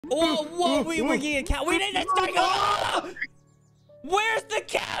Whoa, we're getting a count. We didn't start. Oh! Where's the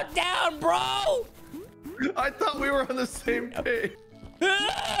countdown, bro? I thought we were on the same page.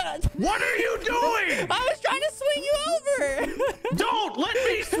 What are you doing? I was trying to swing you over. Don't let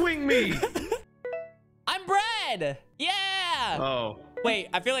me swing me. I'm Brad. Yeah. Oh. Wait,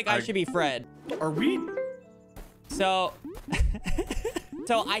 I feel like I should be Fred. Are we? So,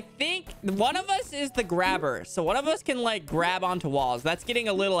 so I think one of us is the grabber. So one of us can like grab onto walls. That's getting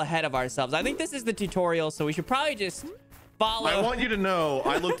a little ahead of ourselves. I think this is the tutorial, so we should probably just follow. I want you to know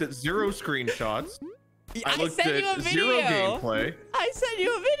I looked at 0 screenshots. I looked sent you a at video. 0 gameplay. I sent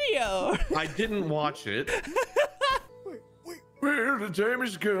you a video. I didn't watch it. Well, the time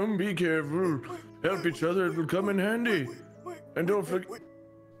has come. Be careful. Help each other. It will come in handy. And don't forget.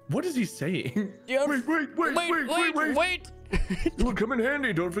 What is he saying? Wait. It will come in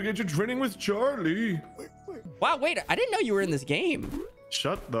handy. Don't forget your training with Charlie. Wow, wait. I didn't know you were in this game.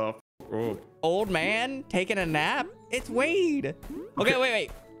 Shut the f up. Old man taking a nap? It's Wade. Okay,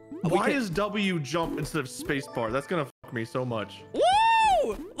 wait. Why is W jump instead of spacebar? That's gonna f me so much.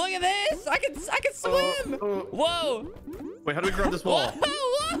 Woo! Look at this. I can swim. Whoa. Wait, how do we grab this wall?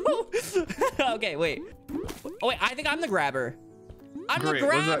 Whoa. Okay, wait. Oh, wait, I think I'm the grabber. I'm Great. the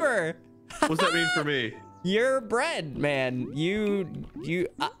grabber. What's that mean for me? You're bread, man. You're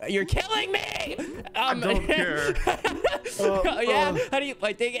killing me. I don't care. Yeah. How do you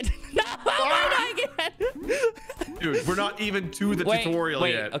like take it? No, I again. Dude, we're not even to the tutorial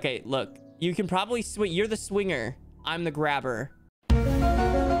yet. Okay, look. You can probably swing. You're the swinger. I'm the grabber.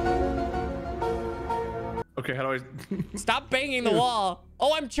 Okay, how do I? Stop banging the wall.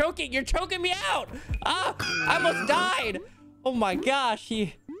 Oh, I'm choking. You're choking me out. Ah, I almost died. Oh my gosh.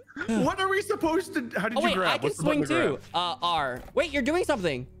 What are we supposed to? How did you wait, grab? I can What's the swing button to too. grab? R. Wait, you're doing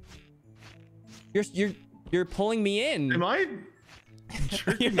something. You're pulling me in. Am I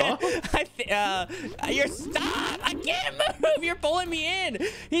jerking off? You're stop. I can't move. You're pulling me in.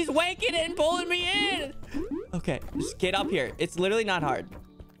 He's wanking and pulling me in. Okay, just get up here. It's literally not hard.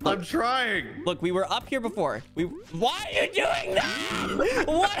 Look, I'm trying. Look, we were up here before. Why are you doing that?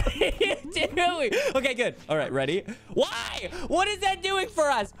 What are you doing? Okay, good. All right, ready? Why? What is that doing for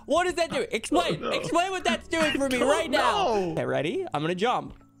us? What is that doing? Explain. Explain what that's doing for me right now. Okay, ready? I'm gonna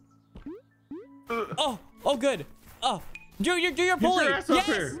jump. Oh, good. Oh, do your pulling. Yes,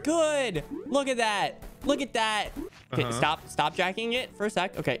 good. Look at that. Look at that. Okay, stop jacking it for a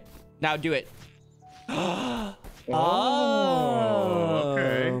sec. Okay, now do it.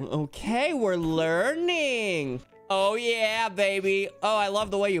 Okay, we're learning. Oh yeah, baby. Oh, I love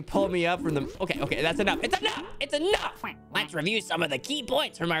the way you pull me up from the... Okay, that's enough. It's enough. Let's review some of the key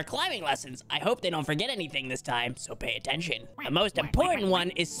points from our climbing lessons. I hope they don't forget anything this time, so pay attention. The most important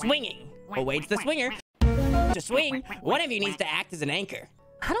one is swinging. Oh, Wade's the swinger. To swing, one of you needs to act as an anchor.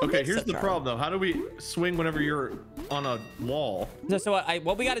 Okay, here's the problem though. How do we swing whenever you're on a wall? So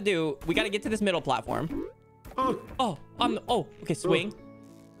what we got to do, we got to get to this middle platform. Okay, swing.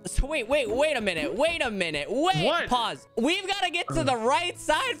 So wait a minute. What? Pause. We've got to get to the right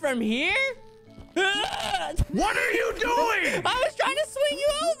side from here. What are you doing? I was trying to swing you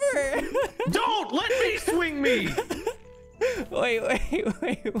over. Don't let me swing me. Wait.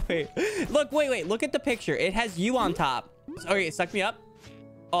 Look at the picture. It has you on top. Okay, suck me up.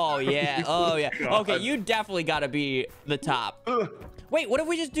 Oh yeah. Okay, you definitely got to be the top. Wait, what if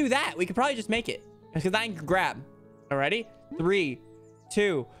we just do that? We could probably just make it. Because I can grab. Alrighty? 3,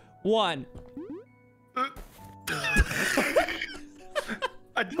 2, 1.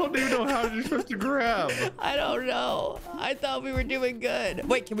 I don't even know how you're supposed to grab. I don't know. I thought we were doing good.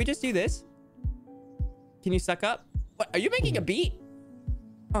 Wait, can we just do this? Can you suck up? What? Are you making a beat?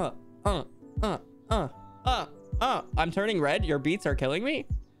 I'm turning red. Your beats are killing me.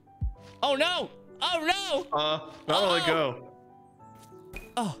 Oh no! Oh no! Not let go.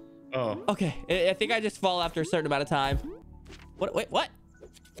 Oh, okay. I think I just fall after a certain amount of time. What? Wait, what?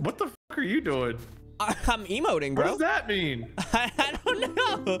 What the f are you doing? I'm emoting, bro. What does that mean? I don't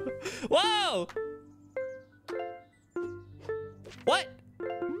know. Whoa! What?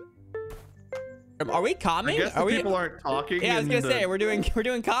 Are we calming? I guess people aren't talking. Yeah, I was gonna say we're doing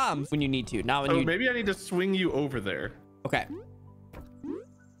comms when you need to. Not when you. Maybe I need to swing you over there. Okay.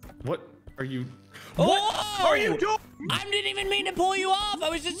 What are you? What are you doing? I didn't even mean to pull you off. I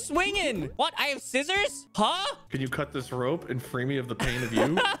was just swinging. What? I have scissors? Huh? Can you cut this rope and free me of the pain of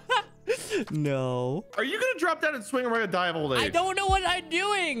you? No. Are you gonna drop down and swing, or am I gonna die of old age? I don't know what I'm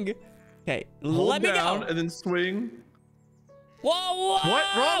doing. Okay, let me down go. And then swing. Whoa! What?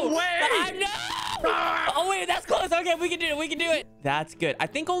 Wrong way! No! Oh wait, that's close. Okay, we can do it. That's good. I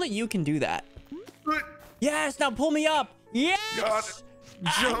think only you can do that. Yes. Now pull me up. Yes. Got it.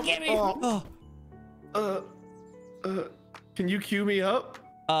 Jump Give me. off. Oh. Can you queue me up?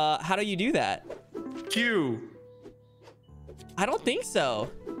 How do you do that? Queue. I don't think so.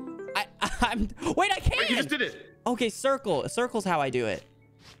 I'm. Wait, I can. Wait, you just did it. Okay, circle. Circle's how I do it.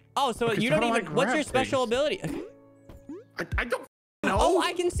 Oh, so Okay, you so don't how do I even. What's your grab special things? ability? I don't know. Oh,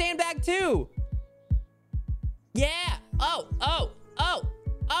 I can sandbag too. Yeah. Oh.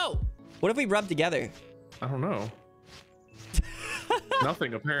 What if we rub together? I don't know.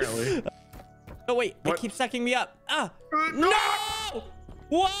 Nothing apparently. Oh wait, What? it keeps sucking me up. No!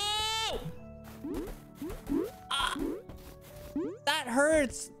 Whoa! That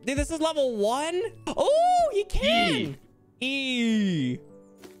hurts. Dude, this is level 1. Oh, you can. E.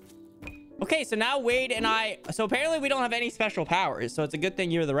 Okay, so now Wade and I. So apparently we don't have any special powers. So it's a good thing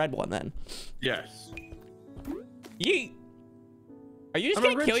you're the red one then. Yes. Yeet. Are you just I'm a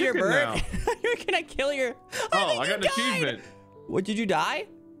gonna red kill your chicken bird? now. You're gonna kill your. Oh, I got an died. achievement. What, did you die?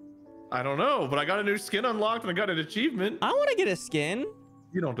 I don't know, but I got a new skin unlocked and I got an achievement. I want to get a skin.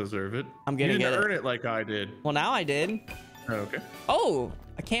 You don't deserve it. I'm gonna you get didn't it. earn it like I did. Well, now I did. Okay. Oh,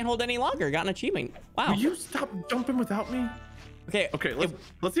 I can't hold any longer. Got an achievement. Wow. Will you stop jumping without me? Okay. Okay,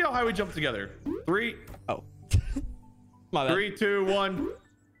 let's see how high we jump together. 3, Oh. My bad. 3, 2, 1.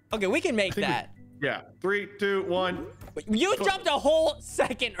 Okay, we can make think we- that. Yeah. 3, 2, 1. You jumped a whole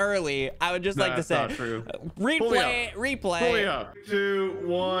second early. I would just like to That's say. not true. Replay. Pull me Replay. up. 2,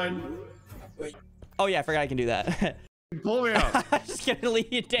 1. Oh yeah, I forgot I can do that. Pull me up. I'm just gonna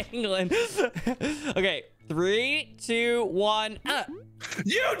leave you dangling. Okay, 3, 2, 1.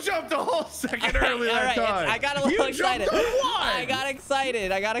 You jumped a whole second early All that right, time. I got a little you excited. Jumped on one. I got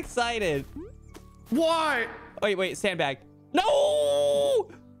excited. I got excited. Why? Wait, sandbag. No!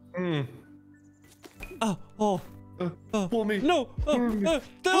 Mm. Oh. Pull me. No. Pull me. I'm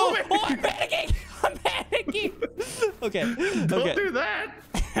panicking. I'm panicking. Okay. Don't do that.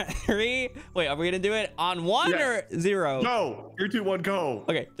 3. Wait, are we gonna do it on 1 Yes. or 0? Go. 3, 2, 1, go.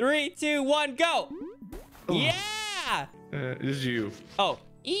 Okay. 3, 2, 1, go. Oh. Yeah. This is you. Oh.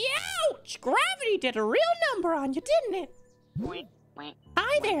 Ouch! Gravity did a real number on you, didn't it?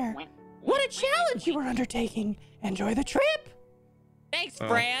 Hi there. What a challenge you were undertaking. Enjoy the trip. Thanks,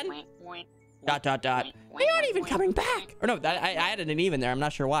 Fran. ... They aren't even coming back. Or no, I added an even there. I'm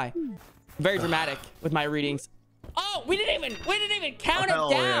not sure why. Very dramatic with my readings. Oh, we didn't even count it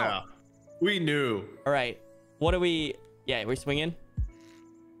Hell down. yeah. We knew. All right. What are we? Yeah, we're swinging.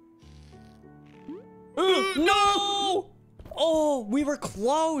 Ooh, no! Oh, we were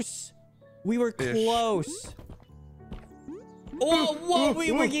close. We were close. Oh, whoa,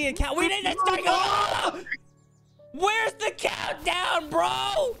 we were getting a count. We didn't start. Oh! Where's the countdown,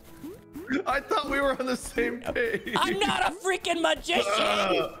 bro? I thought we were on the same page. I'm not a freaking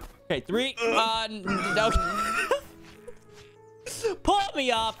magician. Okay, 3. No. Pull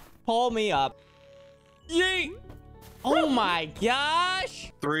me up. Pull me up. Yeet. Oh my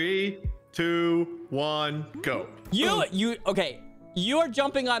gosh. 3, 2, 1, go. Okay. You are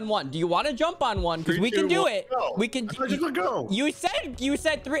jumping on 1. Do you want to jump on 1? Because 3, we can 2, do 1, it. go. We can. I thought you said go. You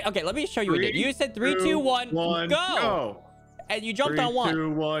said 3. Okay, let me show you what you did. You said 3, 2, 1, go. And you jumped 3, on 1. 2,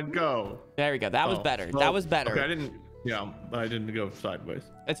 1, go. There we go. That was better. Well, that was better. Okay, I didn't go sideways.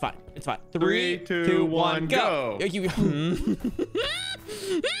 It's fine. It's fine. 3, 2, 1, go. You.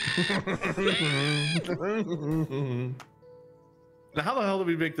 Now, how the hell did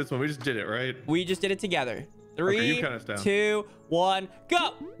we make this one? We just did it, right? We just did it together. Okay, 3, you count us down. 2, 1,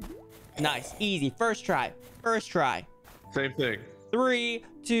 go. Nice. Easy. First try. First try. Same thing. 3,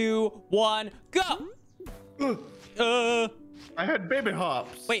 2, 1, go. I had baby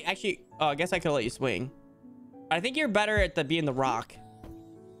hops. Wait, actually, I guess I could let you swing. I think you're better at being the rock.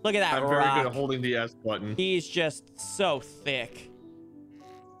 Look at that I'm rock. very good at holding the S button. He's just so thick.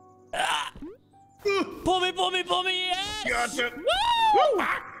 Ah. Pull me, yes! Gotcha. Woo!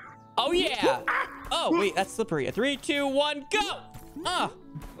 Oh, yeah. Oh, wait, that's slippery. 3, 2, 1, go!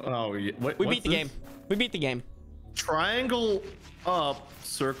 Oh, yeah. We beat the game. We beat the game. Triangle up,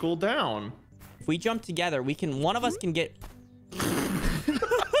 circle down. If we jump together, one of us can get...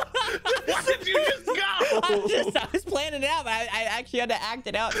 Why did you just go? I was planning it out, but I actually had to act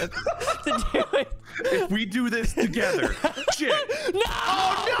it out to do it. If we do this together, shit. No!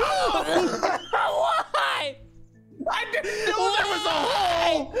 Oh, no! Why? I didn't know there was a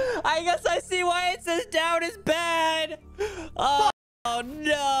hole. I guess I see why it says down is bad. Oh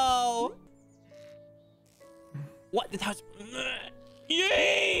no. What? That was...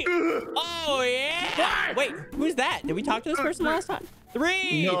 Yay! Oh yeah! Wait, who's that? Did we talk to this person last time?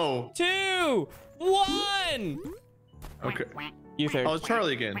 3, No. 2, 1. Okay. You third. Oh, it's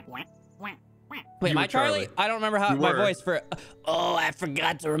Charlie again. Wait, You am were I Charlie? I don't remember how You my were. voice for. Oh, I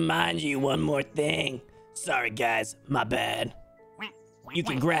forgot to remind you one more thing. Sorry, guys. My bad. You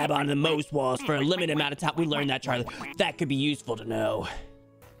can grab onto the most walls for a limited amount of time. We learned that, Charlie. That could be useful to know.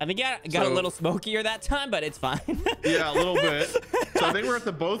 I think I got a little smokier that time, but it's fine. Yeah, a little bit. So I think we're have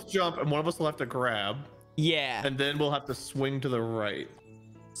to both jump, and one of us will have to grab. Yeah. And then we'll have to swing to the right.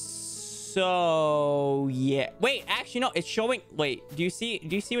 So yeah. Wait, actually no. It's showing. Wait. Do you see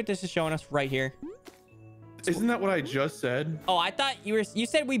what this is showing us right here? Isn't that what I just said? Oh, I thought you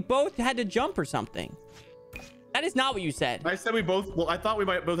said we both had to jump or something. That is not what you said. I said we both. Well, I thought we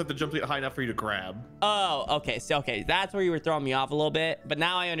might both have to jump to get high enough for you to grab. Oh, okay. So, okay. That's where you were throwing me off a little bit. But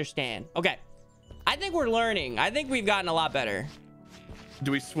now I understand. Okay. I think we're learning. I think we've gotten a lot better.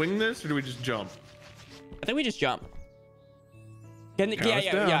 Do we swing this or do we just jump? I think we just jump. Yeah.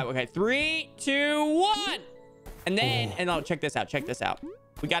 down. Okay. 3, 2, 1. And then, and I'll check this out. Check this out.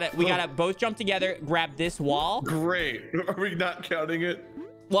 We gotta both jump together, grab this wall. Great. Are we not counting it?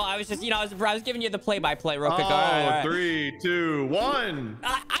 Well, I was just, I was giving you the play-by-play real quick. Oh, All right. 3, 2, 1.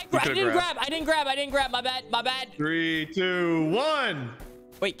 I didn't grab. My bad. 3, 2, 1.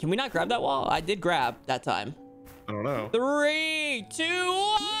 Wait, can we not grab that wall? I did grab that time. I don't know. 3, 2,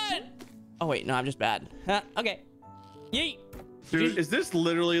 1. Oh wait, no, I'm just bad. Okay. Yeet. Dude, is this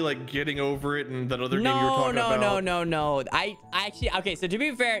literally like getting over it and that other game you were talking about? No. I actually, okay, so to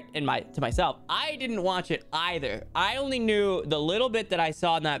be fair to myself, I didn't watch it either. I only knew the little bit that I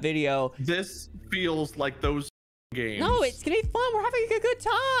saw in that video. This feels like those games. No, it's gonna be fun. We're having a good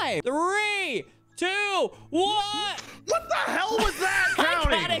time. 3, 2, 1. What the hell was that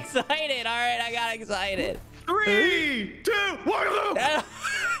counting? I got excited. All right, I got excited. 3, 2, 1.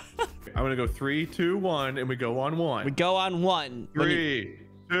 I'm gonna go 3, 2, 1, and we go on 1. We go on 1. 3,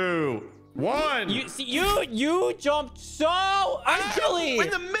 2, 1. You see, you jumped so early. In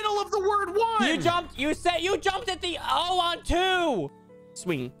the middle of the word 1. You jumped. You jumped at the on 2.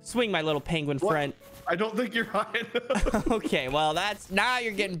 Swing, my little penguin friend. I don't think you're high enough. Okay, well now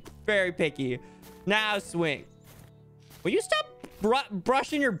you're getting very picky. Now swing. Will you stop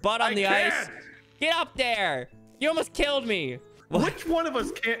brushing your butt on the ice? Get up there. You almost killed me. Which one of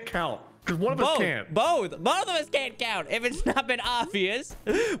us can't count? Because one of us can't. Both of us can't count if it's not been obvious.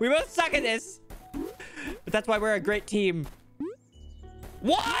 We both suck at this. But that's why we're a great team.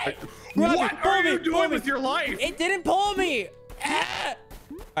 Why? What are you doing with your life? It didn't pull me. Ah!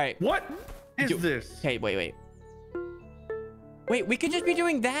 All right. What is this? Okay, wait. Wait, we could just be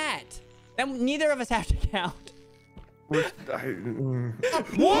doing that. Then neither of us have to count. What?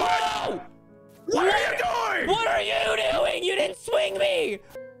 Whoa! What are you doing? What are you doing? You didn't swing me.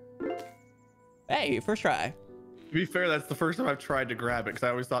 Hey, first try. To be fair, that's the first time I've tried to grab it because I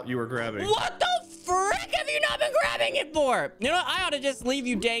always thought you were grabbing. What the frick have you not been grabbing it for? You know, I ought to just leave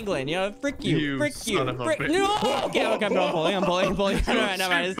you dangling. You know, frick you. Son of a bitch. No! Okay, I'm pulling. I'm pulling. All right,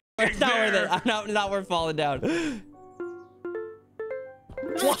 never mind. It's not worth it. I'm not worth falling down.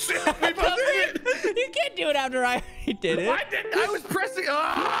 What? You can't do it after I already did it. I didn't. I was pressing.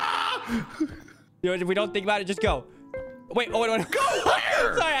 You know, if we don't think about it, just go. Wait. Go where?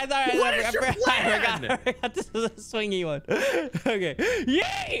 Sorry. What is your plan? I forgot this was a swingy one. Okay.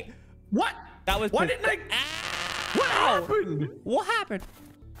 Yay! What? That was. Why didn't I? What happened? What happened?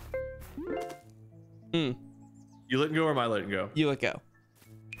 You letting go or am I letting go? You let go.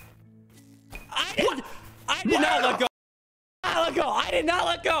 I did not let go. I did not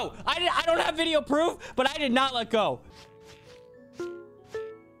let go. I don't have video proof, but I did not let go.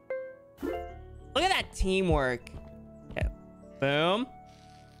 Look at that teamwork. Okay. Boom.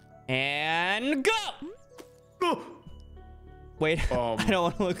 And go. Wait, I don't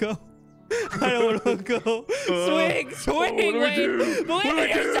want to let go. I don't want to let go. Swing, Wade. Believe in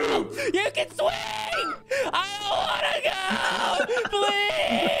yourself. You can swing. I don't want to go. Please.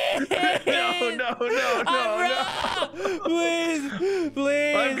 No.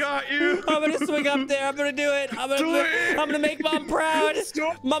 Please. I got you. I'm gonna swing up there. I'm gonna do it. I'm gonna make Mom proud.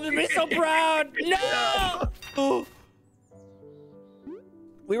 Mom's gonna be so proud. No. Oh.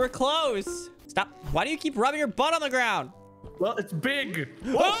 We were close. Stop. Why do you keep rubbing your butt on the ground? Well, it's big.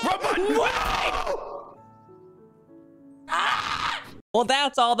 Well,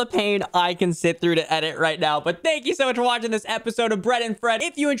 that's all the pain I can sit through to edit right now. But thank you so much for watching this episode of Bread and Fred.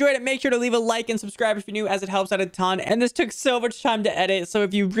 If you enjoyed it, make sure to leave a like and subscribe if you're new, as it helps out a ton. And this took so much time to edit. So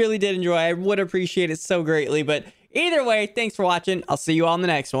if you really did enjoy, I would appreciate it so greatly. But either way, thanks for watching. I'll see you all in the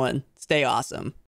next one. Stay awesome.